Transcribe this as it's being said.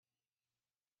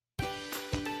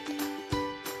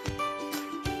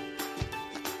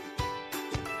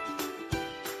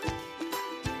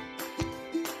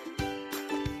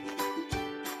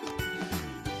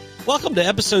Welcome to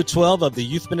episode 12 of the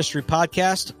Youth Ministry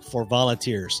Podcast for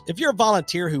Volunteers. If you're a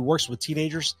volunteer who works with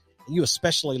teenagers and you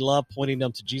especially love pointing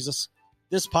them to Jesus,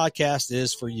 this podcast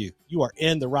is for you. You are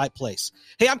in the right place.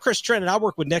 Hey, I'm Chris Trent, and I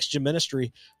work with Next Gen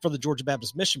Ministry for the Georgia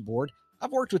Baptist Mission Board.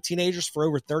 I've worked with teenagers for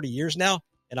over 30 years now,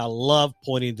 and I love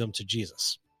pointing them to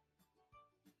Jesus.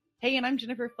 Hey, and I'm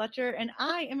Jennifer Fletcher, and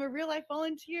I am a real-life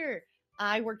volunteer.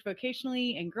 I worked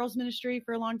vocationally in girls ministry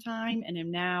for a long time and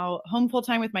am now home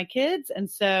full-time with my kids. And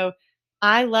so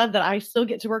I love that I still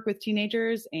get to work with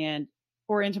teenagers and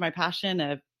pour into my passion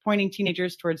of pointing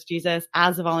teenagers towards Jesus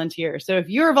as a volunteer. So if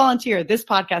you're a volunteer, this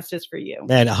podcast is for you.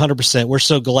 Man, 100%. We're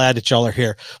so glad that y'all are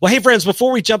here. Well, hey, friends,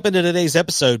 before we jump into today's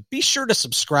episode, be sure to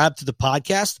subscribe to the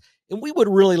podcast. And we would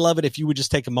really love it if you would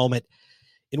just take a moment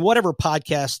in whatever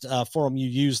podcast forum you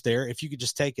use there. If you could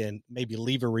just take and maybe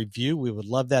leave a review, we would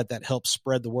love that. That helps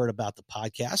spread the word about the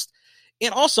podcast.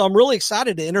 And also, I'm really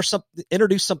excited to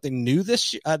introduce something new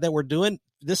that we're doing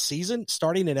this season,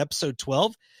 starting in episode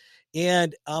 12.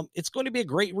 And it's going to be a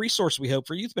great resource, we hope,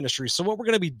 for youth ministry. So what we're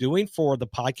going to be doing for the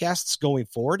podcasts going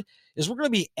forward is we're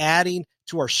going to be adding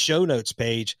to our show notes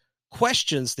page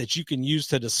questions that you can use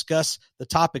to discuss the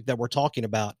topic that we're talking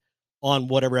about on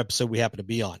whatever episode we happen to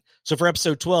be on. So for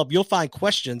episode 12, you'll find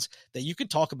questions that you can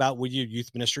talk about with your youth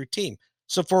ministry team.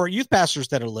 So for youth pastors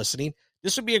that are listening,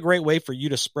 this would be a great way for you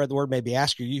to spread the word, maybe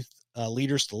ask your youth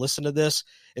leaders to listen to this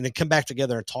and then come back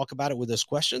together and talk about it with those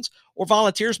questions. Or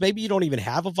volunteers, maybe you don't even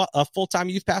have a full-time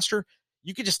youth pastor.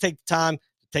 You could just take the time to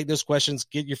take those questions,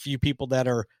 get your few people that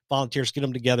are volunteers, get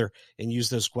them together and use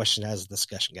those questions as a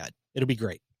discussion guide. It'll be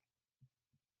great.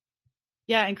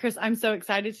 Yeah, and Chris, I'm so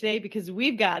excited today because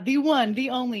we've got the one,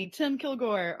 the only Tim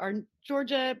Kilgore, our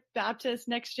Georgia Baptist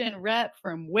Next Gen rep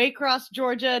from Waycross,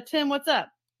 Georgia. Tim, what's up?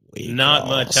 Not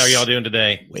much. How are y'all doing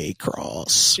today?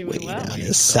 Waycross, way well. down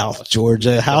in South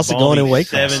Georgia. How's it going in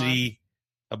Waycross?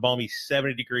 A balmy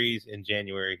 70 degrees in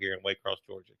January here in Waycross,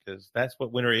 Georgia, because that's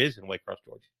what winter is in Waycross,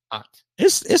 Georgia. Hot.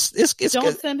 It's Don't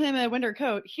good. Send him a winter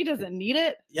coat. He doesn't need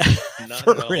it. Yeah, Not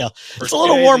for at all. real. For It's a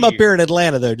little 2 warm days up a here year. in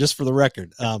Atlanta, though, just for the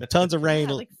record. Tons of rain.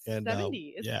 Yeah, like and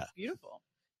 70. It's yeah, beautiful.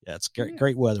 yeah, it's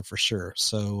great weather for sure.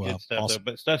 So Good stuff, awesome.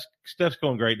 though. But stuff's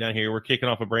going great down here. We're kicking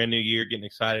off a brand new year, getting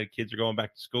excited. Kids are going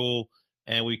back to school,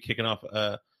 and we're kicking off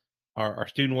our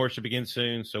student worship begins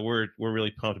soon. So we're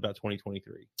really pumped about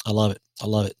 2023. I love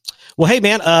it. Well, hey,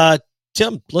 man,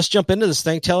 Tim, let's jump into this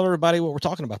thing. Tell everybody what we're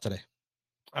talking about today.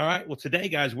 All right. Well, today,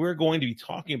 guys, we're going to be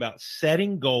talking about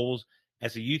setting goals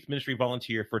as a youth ministry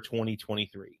volunteer for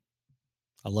 2023.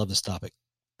 I love this topic.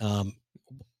 Yeah,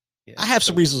 I have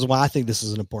some reasons why I think this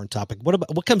is an important topic.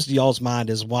 What comes to y'all's mind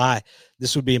is why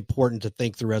this would be important to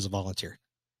think through as a volunteer?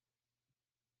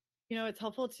 You know, it's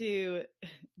helpful to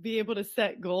be able to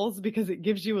set goals because it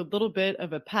gives you a little bit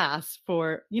of a pass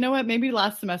for, you know what, maybe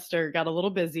last semester got a little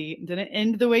busy, didn't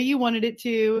end the way you wanted it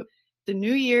to. It's a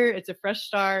new year. It's a fresh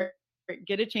start.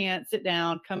 Get a chance, sit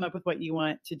down, come up with what you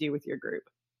want to do with your group.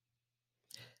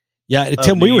 Yeah,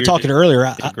 Tim, we were talking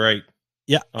earlier. Great.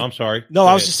 Yeah. Oh, I'm sorry. No, Go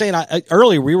I was ahead. just saying,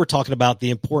 earlier we were talking about the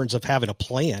importance of having a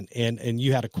plan, and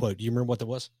you had a quote. Do you remember what that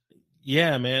was?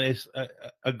 Yeah, man. It's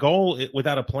a goal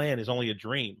without a plan is only a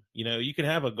dream. You know, you can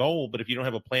have a goal, but if you don't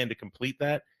have a plan to complete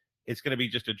that, it's going to be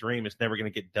just a dream. It's never going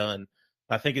to get done.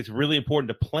 I think it's really important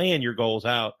to plan your goals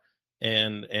out,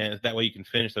 and that way you can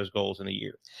finish those goals in a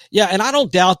year. Yeah, and I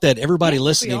don't doubt that everybody Yeah,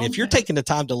 listening, we if you're all know. taking the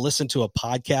time to listen to a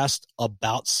podcast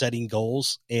about setting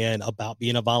goals and about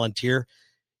being a volunteer,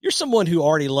 you're someone who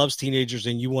already loves teenagers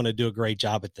and you want to do a great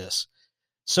job at this.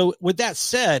 So with that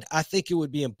said, I think it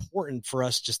would be important for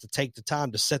us just to take the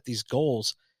time to set these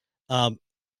goals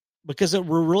because it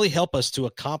will really help us to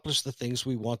accomplish the things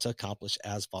we want to accomplish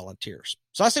as volunteers.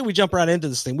 So I say we jump right into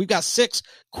this thing. We've got 6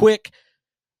 quick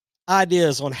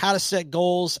ideas on how to set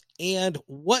goals and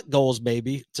what goals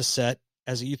maybe to set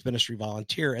as a youth ministry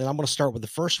volunteer. And I'm going to start with the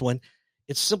first one.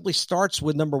 It simply starts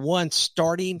with number 1,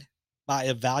 starting by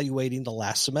evaluating the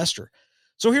last semester.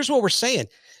 So here's what we're saying.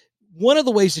 One of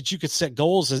the ways that you could set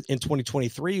goals in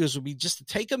 2023 would be just to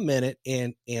take a minute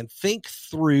and think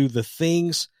through the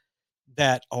things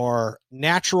that are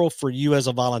natural for you as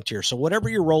a volunteer. So whatever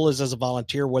your role is as a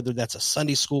volunteer, whether that's a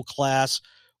Sunday school class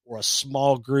or a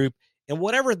small group, and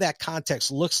whatever that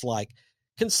context looks like,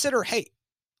 consider, hey,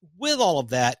 with all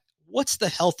of that, what's the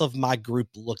health of my group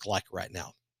look like right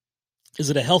now? Is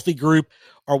it a healthy group?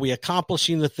 Are we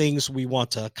accomplishing the things we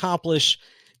want to accomplish?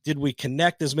 Did we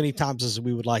connect as many times as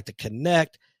we would like to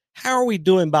connect? How are we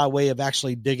doing by way of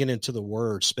actually digging into the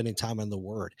word, spending time in the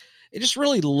word? And just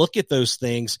really look at those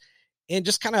things and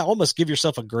just kind of almost give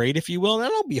yourself a grade, if you will. And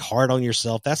don't be hard on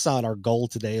yourself. That's not our goal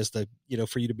today, is to,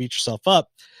 for you to beat yourself up,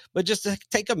 but just to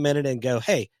take a minute and go,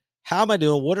 hey, How am I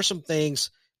doing? What are some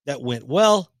things that went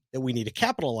well that we need to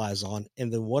capitalize on?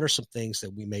 And then what are some things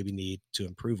that we maybe need to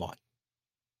improve on?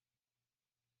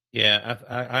 Yeah,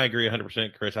 I agree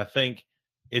 100%, Chris. I think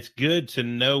it's good to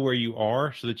know where you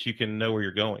are so that you can know where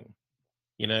you're going.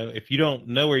 You know, if you don't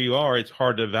know where you are, it's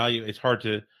hard to evaluate. It's hard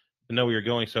to know where you're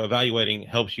going. So evaluating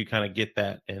helps you kind of get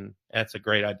that. And that's a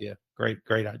great idea. Great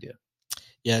idea.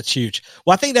 Yeah, it's huge.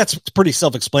 Well, I think that's pretty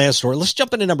self-explanatory. Let's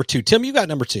jump into number 2. Tim, you got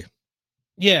number 2.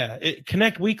 Yeah,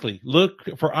 connect weekly.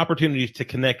 Look for opportunities to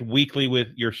connect weekly with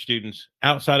your students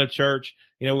outside of church.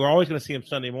 You know, we're always going to see them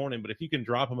Sunday morning, but if you can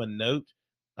drop them a note,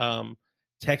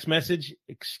 text message,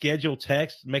 schedule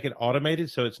text, make it automated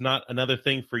so it's not another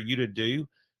thing for you to do,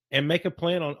 and make a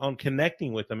plan on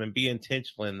connecting with them and be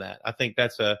intentional in that. I think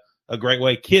that's a great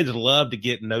way. Kids love to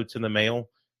get notes in the mail,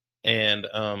 and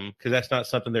because that's not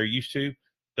something they're used to.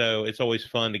 So it's always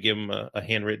fun to give them a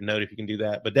handwritten note if you can do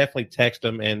that, but definitely text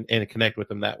them and connect with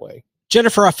them that way.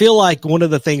 Jennifer, I feel like one of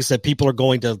the things that people are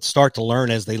going to start to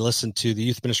learn as they listen to the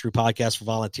Youth Ministry Podcast for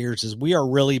Volunteers is we are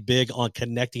really big on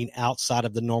connecting outside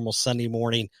of the normal Sunday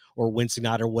morning or Wednesday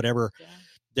night or whatever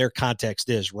their context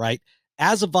is, right?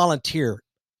 As a volunteer,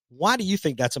 why do you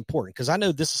think that's important? Because I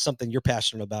know this is something you're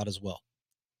passionate about as well.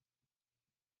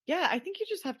 Yeah, I think you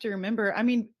just have to remember,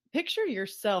 picture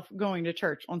yourself going to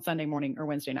church on Sunday morning or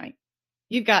Wednesday night.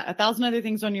 You've got 1,000 other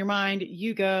things on your mind.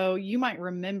 You go, you might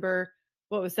remember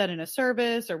what was said in a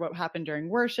service or what happened during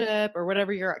worship or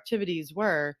whatever your activities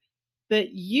were,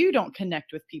 but you don't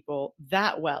connect with people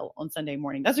that well on Sunday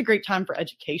morning. That's a great time for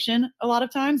education a lot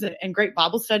of times, and great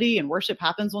Bible study and worship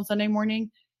happens on Sunday morning.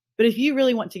 But if you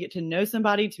really want to get to know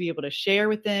somebody, to be able to share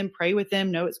with them, pray with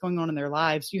them, know what's going on in their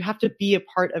lives, you have to be a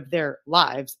part of their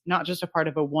lives, not just a part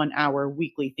of a 1-hour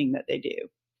weekly thing that they do.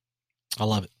 I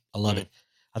love it.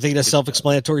 I think that's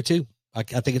self-explanatory too. I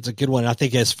think it's a good one. I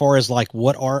think as far as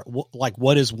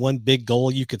what is one big goal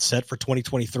you could set for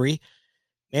 2023,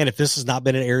 man, if this has not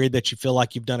been an area that you feel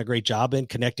like you've done a great job in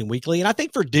connecting weekly, and I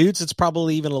think for dudes, it's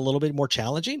probably even a little bit more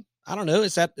challenging. I don't know.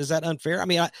 Is that unfair? I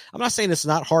mean, I'm not saying it's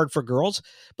not hard for girls,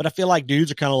 but I feel like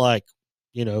dudes are kind of like,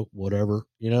 whatever,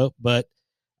 but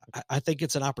I think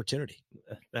it's an opportunity.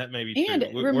 That may be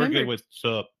true. We're good with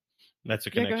sup. That's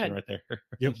a connection right there.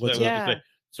 Yep,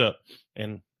 sup,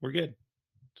 and we're good.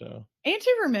 So, and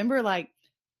to remember,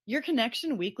 your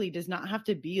connection weekly does not have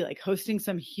to be like hosting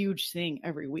some huge thing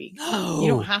every week. No. You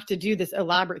don't have to do this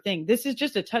elaborate thing. This is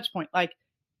just a touch point. Like,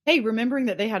 hey, remembering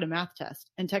that they had a math test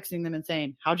and texting them and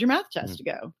saying, how'd your math test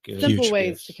go? Good. Simple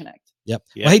ways to connect. Yep.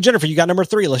 Well, hey, Jennifer, you got number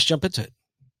 3. Let's jump into it.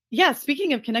 Yeah.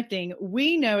 Speaking of connecting,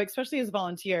 we know, especially as a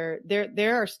volunteer,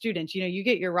 there are students, you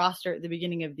get your roster at the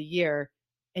beginning of the year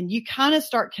and you kind of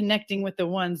start connecting with the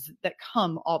ones that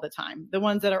come all the time. The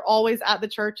ones that are always at the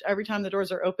church every time the doors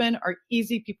are open are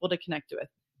easy people to connect with.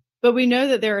 But we know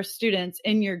that there are students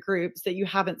in your groups that you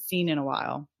haven't seen in a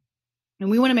while. And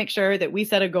we want to make sure that we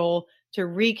set a goal to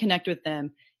reconnect with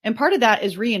them. And part of that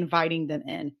is re-inviting them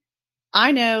in.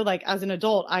 I know, as an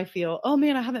adult, I feel, oh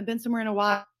man, I haven't been somewhere in a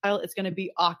while. It's going to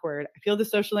be awkward. I feel the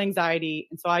social anxiety.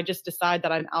 And so I just decide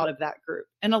that I'm out of that group.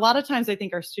 And a lot of times I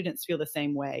think our students feel the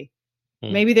same way.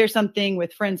 Maybe there's something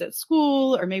with friends at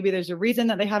school, or maybe there's a reason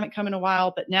that they haven't come in a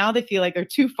while, but now they feel like they're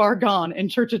too far gone in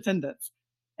church attendance.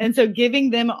 And so giving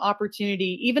them an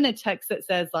opportunity, even a text that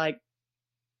says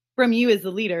from you as the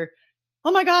leader,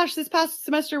 oh my gosh, this past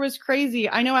semester was crazy.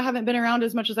 I know I haven't been around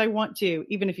as much as I want to,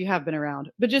 even if you have been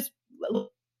around, but just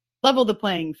level the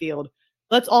playing field.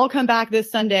 Let's all come back this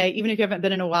Sunday, even if you haven't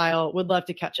been in a while. Would love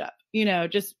to catch up.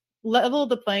 Just level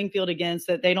the playing field again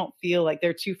so that they don't feel like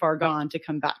they're too far gone to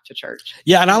come back to church.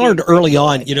 Yeah. And I learned early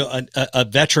on, a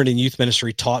veteran in youth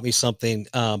ministry taught me something,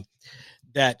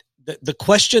 that the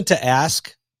question to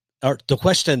ask, or the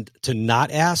question to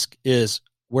not ask, is,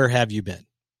 where have you been?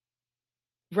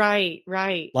 Right.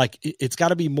 It's got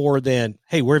to be more than,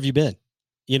 hey, where have you been?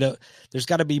 There's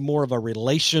got to be more of a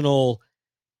relational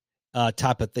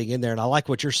type of thing in there. And I like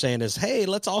what you're saying is, hey,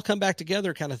 let's all come back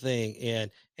together kind of thing.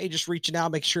 And hey, just reaching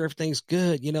out, make sure everything's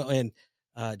good, and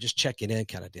just checking in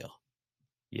kind of deal.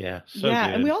 Yeah. Good.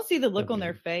 And we all see the look on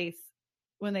their face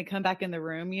when they come back in the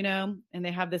room, and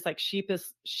they have this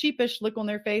sheepish look on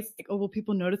their face. Like, oh, will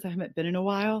people notice I haven't been in a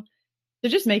while? So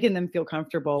just making them feel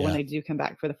comfortable when they do come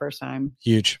back for the first time.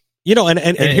 Huge. And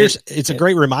it's a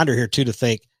great reminder here too, to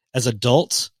think as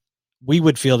adults, we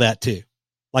would feel that too.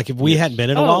 If we hadn't been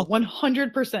in a while,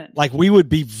 100%. We would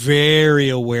be very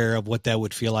aware of what that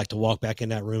would feel like to walk back in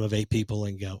that room of 8 people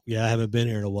and go, yeah, I haven't been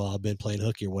here in a while. I've been playing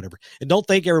hooky or whatever. And don't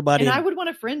think everybody. And I would want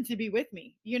a friend to be with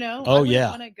me, Oh, I wouldn't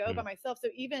want to go by myself. So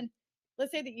even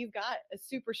let's say that you've got a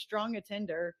super strong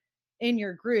attender in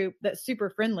your group that's super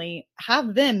friendly,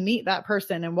 have them meet that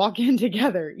person and walk in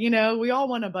together. You know, we all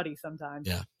want a buddy sometimes.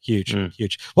 Yeah.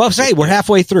 Huge. Well, say we're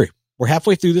halfway through. We're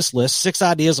halfway through this list, 6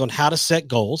 ideas on how to set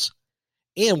goals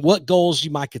and what goals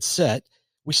you might could set.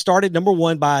 We started number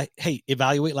 1 by, hey,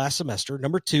 evaluate last semester.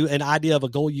 Number 2, an idea of a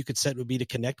goal you could set would be to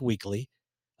connect weekly.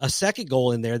 A second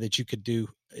goal in there that you could do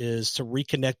is to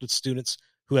reconnect with students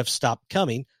who have stopped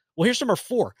coming. Well, here's number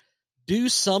 4. Do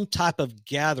some type of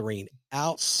gathering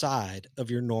outside of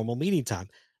your normal meeting time.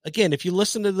 Again, if you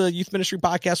listen to the Youth Ministry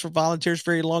Podcast for Volunteers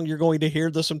very long, you're going to hear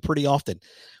this one pretty often.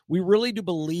 We really do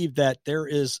believe that there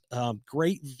is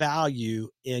great value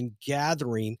in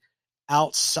gathering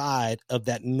outside of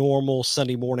that normal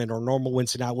Sunday morning or normal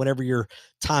Wednesday night, whenever your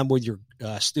time with your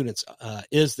students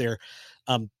is there.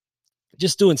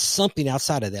 Just doing something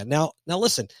outside of that. Now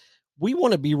listen, we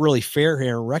want to be really fair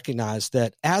here and recognize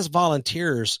that as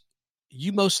volunteers,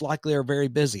 you most likely are very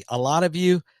busy. A lot of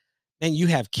you, and you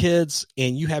have kids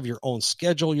and you have your own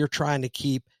schedule you're trying to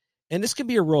keep, and this can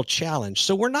be a real challenge.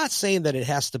 So we're not saying that it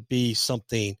has to be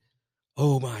something,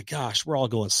 oh my gosh, we're all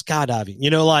going skydiving,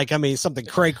 you know, like, I mean, something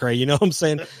cray-cray, you know what I'm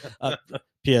saying?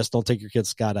 P.S. Don't take your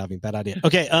kids skydiving. Bad idea.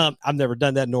 Okay. I've never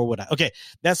done that, nor would I. Okay.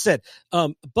 That said,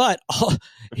 but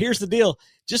here's the deal.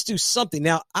 Just do something.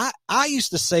 Now, I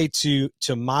used to say to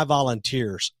my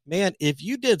volunteers, man, if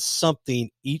you did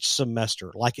something each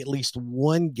semester, like at least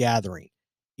one gathering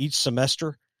each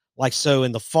semester, like so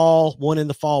in the fall, one in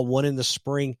the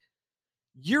spring,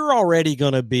 you're already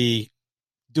going to be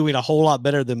doing a whole lot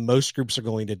better than most groups are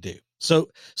going to do. So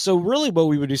really what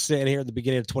we would be saying here at the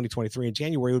beginning of 2023 in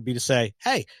January would be to say,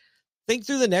 hey, think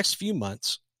through the next few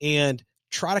months and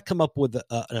try to come up with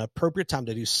an appropriate time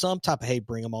to do some type of, hey,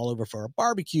 bring them all over for a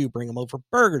barbecue, bring them over for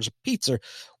burgers, pizza,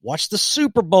 watch the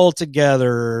Super Bowl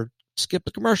together, skip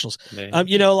the commercials,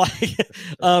 you know, like,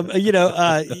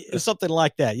 something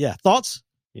like that. Yeah. Thoughts?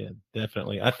 Yeah,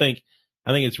 definitely. I think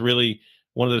it's really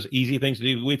one of those easy things to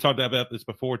do. We talked about this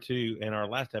before too, in our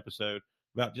last episode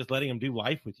about just letting them do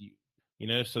life with you, you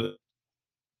know, so,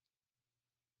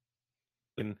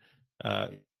 and,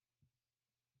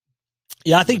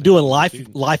 yeah, I think doing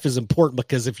life is important,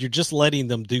 because if you're just letting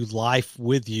them do life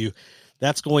with you,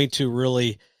 that's going to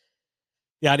really,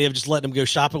 the idea of just letting them go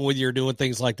shopping with you or doing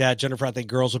things like that. Jennifer, I think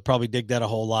girls would probably dig that a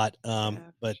whole lot.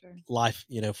 But sure. Life,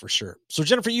 you know, for sure. So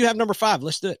Jennifer, you have number 5.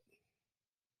 Let's do it.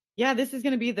 Yeah, this is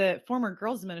going to be the former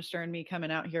girls minister and me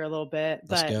coming out here a little bit,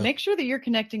 but make sure that you're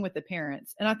connecting with the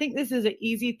parents. And I think this is an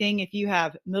easy thing. If you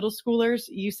have middle schoolers,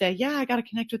 you say, yeah, I got to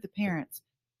connect with the parents,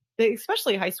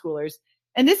 especially high schoolers.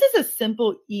 And this is a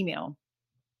simple email.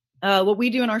 What we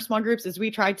do in our small groups is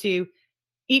we try to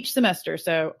each semester,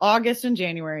 so August and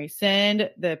January, send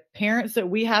the parents that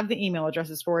we have the email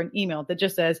addresses for an email that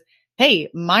just says, hey,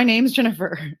 my name's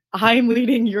Jennifer. I'm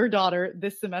leading your daughter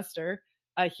this semester.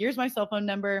 Here's my cell phone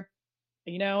number.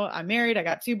 You know, I'm married. I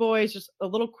got 2 boys, just a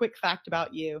little quick fact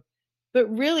about you,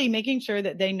 but really making sure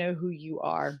that they know who you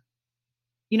are.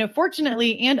 You know,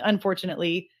 fortunately and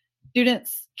unfortunately,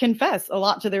 students confess a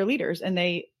lot to their leaders, and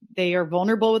they are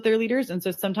vulnerable with their leaders. And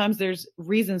so sometimes there's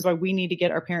reasons why we need to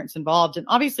get our parents involved. And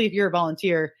obviously, if you're a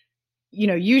volunteer, you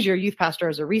know, use your youth pastor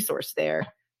as a resource there.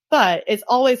 But it's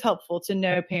always helpful to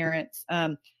know parents.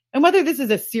 And whether this is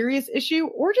a serious issue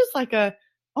or just like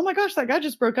oh my gosh, that guy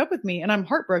just broke up with me and I'm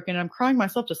heartbroken and I'm crying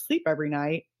myself to sleep every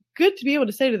night. Good to be able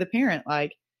to say to the parent,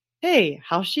 like, hey,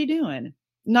 how's she doing?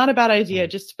 Not a bad idea,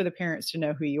 just for the parents to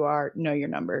know who you are, know your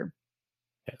number.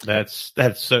 That's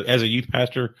so, as a youth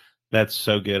pastor, that's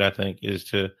so good. I think is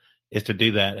to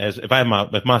do that. As if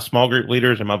my small group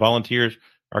leaders and my volunteers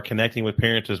are connecting with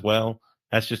parents as well,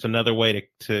 that's just another way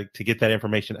to get that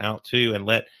information out too, and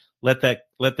let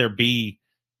there be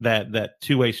that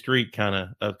two-way street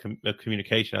kind of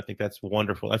communication. I think that's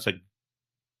wonderful. It's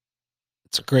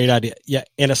a great idea. Yeah.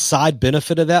 And a side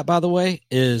benefit of that, by the way,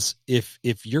 is if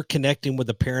you're connecting with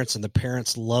the parents and the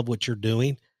parents love what you're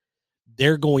doing,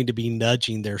 they're going to be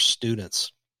nudging their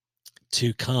students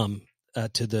to come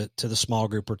to the small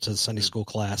group or to the Sunday school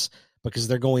class, because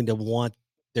they're going to want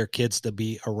their kids to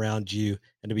be around you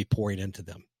and to be pouring into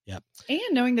them. Yeah. And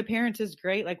knowing the parents is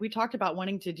great. Like we talked about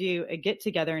wanting to do a get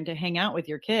together and to hang out with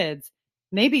your kids.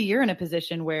 Maybe you're in a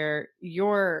position where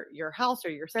your house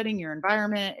or your setting, your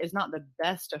environment is not the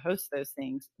best to host those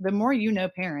things. The more you know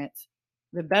parents,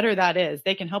 the better that is.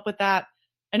 They can help with that.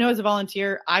 I know as a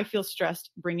volunteer, I feel stressed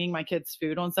bringing my kids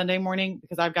food on Sunday morning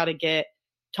because I've got to get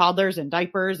toddlers and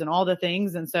diapers and all the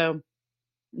things. And so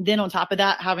then on top of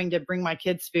that, having to bring my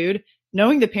kids food,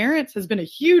 knowing the parents has been a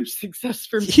huge success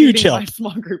for me. Huge help. My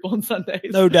small group on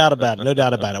Sundays. No doubt about it. No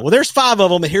doubt about it. Well, there's 5 of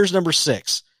them, and here's number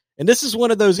 6. And this is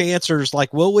one of those answers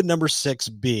like, what would number 6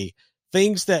 be?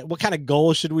 what kind of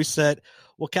goals should we set?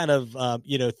 What kind of,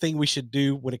 thing we should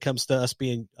do when it comes to us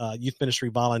being youth ministry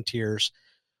volunteers?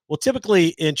 Well, typically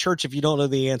in church, if you don't know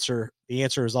the answer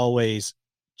is always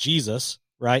Jesus,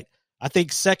 right? I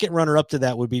think second runner up to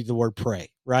that would be the word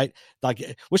pray, right?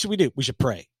 Like, what should we do? We should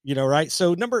pray, right?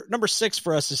 So number 6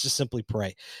 for us is just simply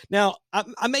pray. Now,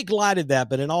 I make light of that,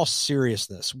 but in all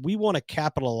seriousness, we want to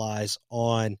capitalize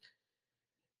on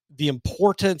the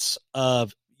importance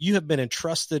of, you have been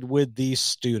entrusted with these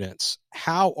students.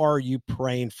 How are you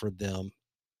praying for them?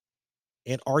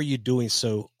 And are you doing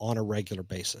so on a regular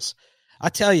basis? I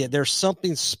tell you, there's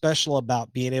something special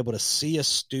about being able to see a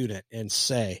student and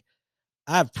say,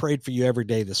 I've prayed for you every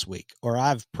day this week, or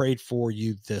I've prayed for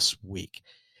you this week.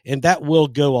 And that will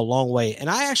go a long way. And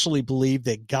I actually believe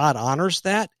that God honors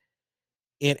that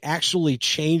and actually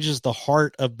changes the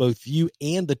heart of both you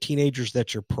and the teenagers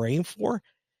that you're praying for.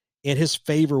 And his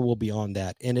favor will be on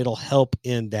that, and it'll help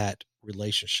in that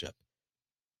relationship.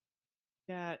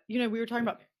 Yeah. We were talking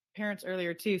about parents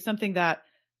earlier too, something that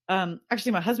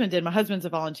actually my husband did. My husband's a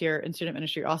volunteer in student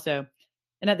ministry also.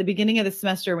 And at the beginning of the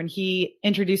semester, when he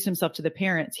introduced himself to the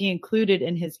parents, he included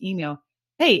in his email,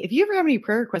 hey, if you ever have any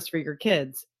prayer requests for your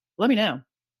kids, let me know.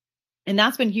 And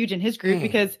that's been huge in his group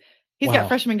because he's got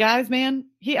freshman guys, man.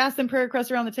 He asked them prayer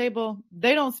requests around the table.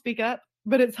 They don't speak up,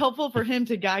 but it's helpful for him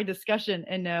to guide discussion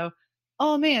and know,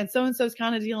 oh man, so-and-so is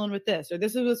kind of dealing with this, or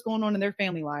this is what's going on in their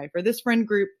family life, or this friend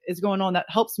group is going on. That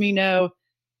helps me know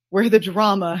where the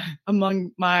drama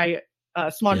among my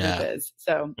small group is.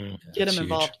 So get them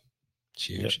involved.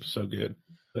 Huge. Yep, so good.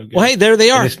 Well, hey, there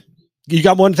they are. You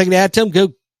got one thing to add, Tim? Go.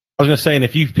 I was going to say, and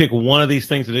if you pick one of these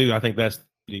things to do, I think that's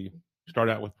you start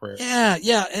out with prayer.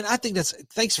 Yeah. And I think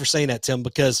thanks for saying that, Tim,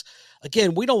 because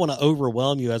again, we don't want to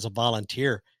overwhelm you as a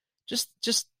volunteer. Just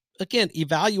again,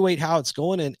 evaluate how it's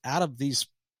going. And out of these,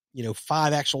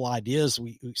 5 actual ideas,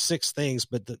 6 things,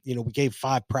 but we gave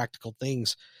 5 practical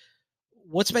things.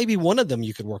 What's maybe one of them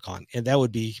you could work on? And that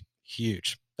would be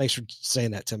huge. Thanks for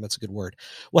saying that, Tim. That's a good word.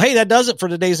 Well, hey, that does it for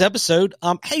today's episode.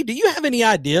 Hey, do you have any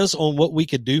ideas on what we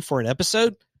could do for an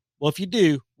episode? Well, if you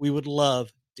do, we would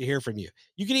love to hear from you.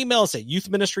 You can email us at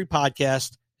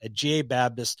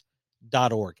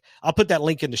youthministrypodcast@gabaptist.org. I'll put that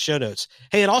link in the show notes.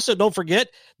 Hey, and also don't forget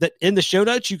that in the show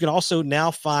notes, you can also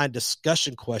now find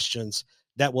discussion questions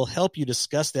that will help you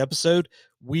discuss the episode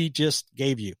we just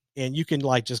gave you. And you can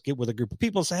just get with a group of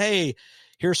people and say, hey,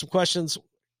 here's some questions.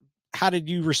 How did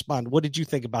you respond? What did you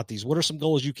think about these? What are some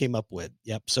goals you came up with?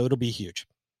 Yep. So it'll be huge.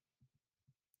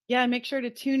 Yeah. Make sure to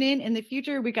tune in the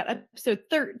future. We got episode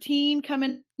 13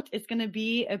 coming. It's going to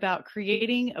be about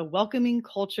creating a welcoming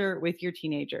culture with your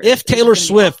teenagers. If Taylor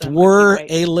Swift were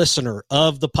a listener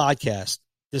of the podcast,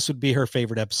 this would be her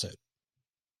favorite episode.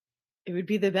 It would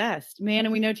be the best, man.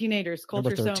 And we know teenagers,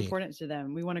 culture is so important to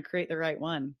them. We want to create the right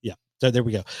one. Yeah. So there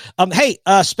we go. Hey,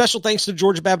 special thanks to the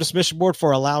Georgia Baptist Mission Board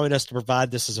for allowing us to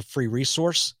provide this as a free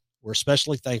resource. We're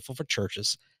especially thankful for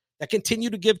churches that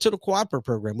continue to give to the Quad Pro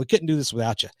program. We couldn't do this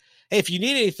without you. Hey, if you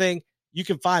need anything, you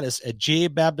can find us at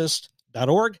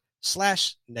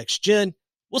gabaptist.org/nextgen.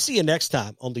 We'll see you next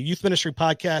time on the Youth Ministry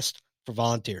Podcast for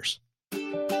Volunteers.